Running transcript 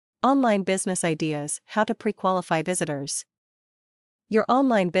Online business ideas: how to pre-qualify visitors. Your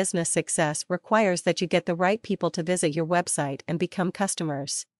online business success requires that you get the right people to visit your website and become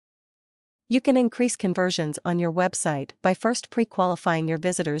customers. You can increase conversions on your website by first pre-qualifying your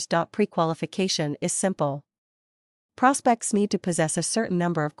visitors. Pre-qualification is simple. Prospects need to possess a certain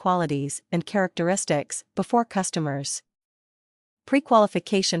number of qualities and characteristics before customers.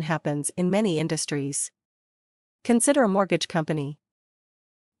 Pre-qualification happens in many industries. Consider a mortgage company.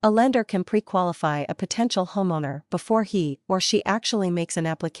 A lender can pre-qualify a potential homeowner before he or she actually makes an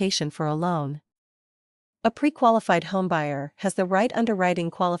application for a loan. A pre-qualified homebuyer has the right underwriting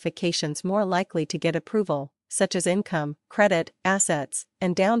qualifications, more likely to get approval, such as income, credit, assets,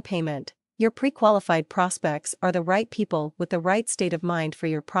 and down payment. Your pre-qualified prospects are the right people with the right state of mind for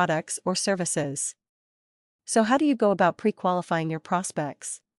your products or services. So how do you go about pre-qualifying your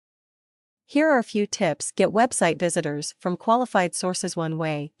prospects? Here are a few tips. Get website visitors from qualified sources. One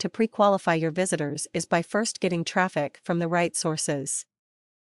way to pre-qualify your visitors is by first getting traffic from the right sources.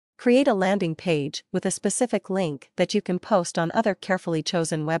 Create a landing page with a specific link that you can post on other carefully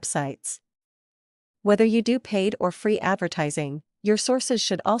chosen websites. Whether you do paid or free advertising, your sources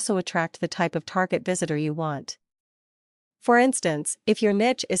should also attract the type of target visitor you want. For instance, if your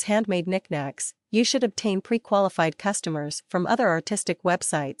niche is handmade knickknacks, you should obtain pre-qualified customers from other artistic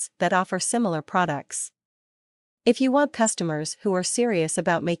websites that offer similar products. If you want customers who are serious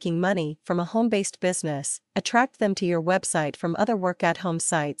about making money from a home-based business, attract them to your website from other work-at-home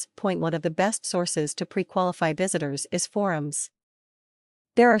sites. One of the best sources to pre-qualify visitors is forums.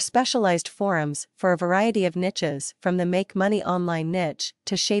 There are specialized forums for a variety of niches, from the make money online niche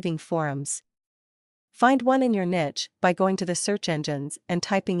to shaving forums. Find one in your niche by going to the search engines and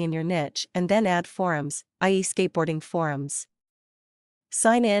typing in your niche, and then add forums, i.e. skateboarding forums.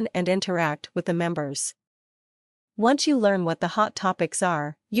 Sign in and interact with the members. Once you learn what the hot topics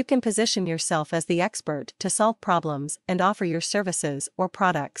are, you can position yourself as the expert to solve problems and offer your services or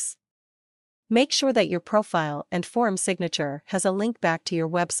products. Make sure that your profile and forum signature has a link back to your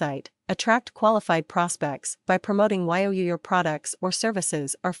website. Attract qualified prospects by promoting why your products or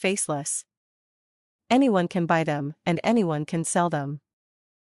services are faceless. Anyone can buy them, and anyone can sell them.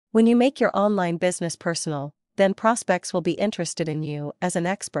 When you make your online business personal, then prospects will be interested in you as an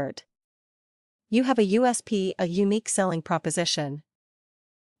expert. You have a USP, a unique selling proposition.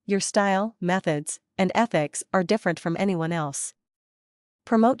 Your style, methods, and ethics are different from anyone else.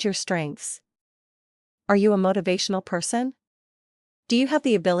 Promote your strengths. Are you a motivational person? Do you have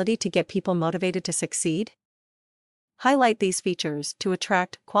the ability to get people motivated to succeed? Highlight these features to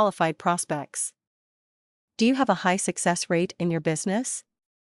attract qualified prospects. Do you have a high success rate in your business?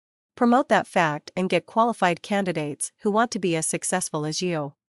 Promote that fact and get qualified candidates who want to be as successful as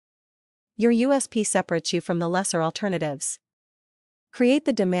you. Your USP separates you from the lesser alternatives. Create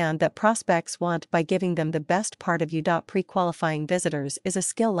the demand that prospects want by giving them the best part of you. Pre-qualifying visitors is a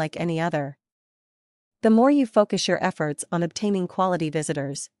skill like any other. The more you focus your efforts on obtaining quality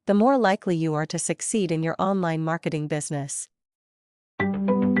visitors, the more likely you are to succeed in your online marketing business.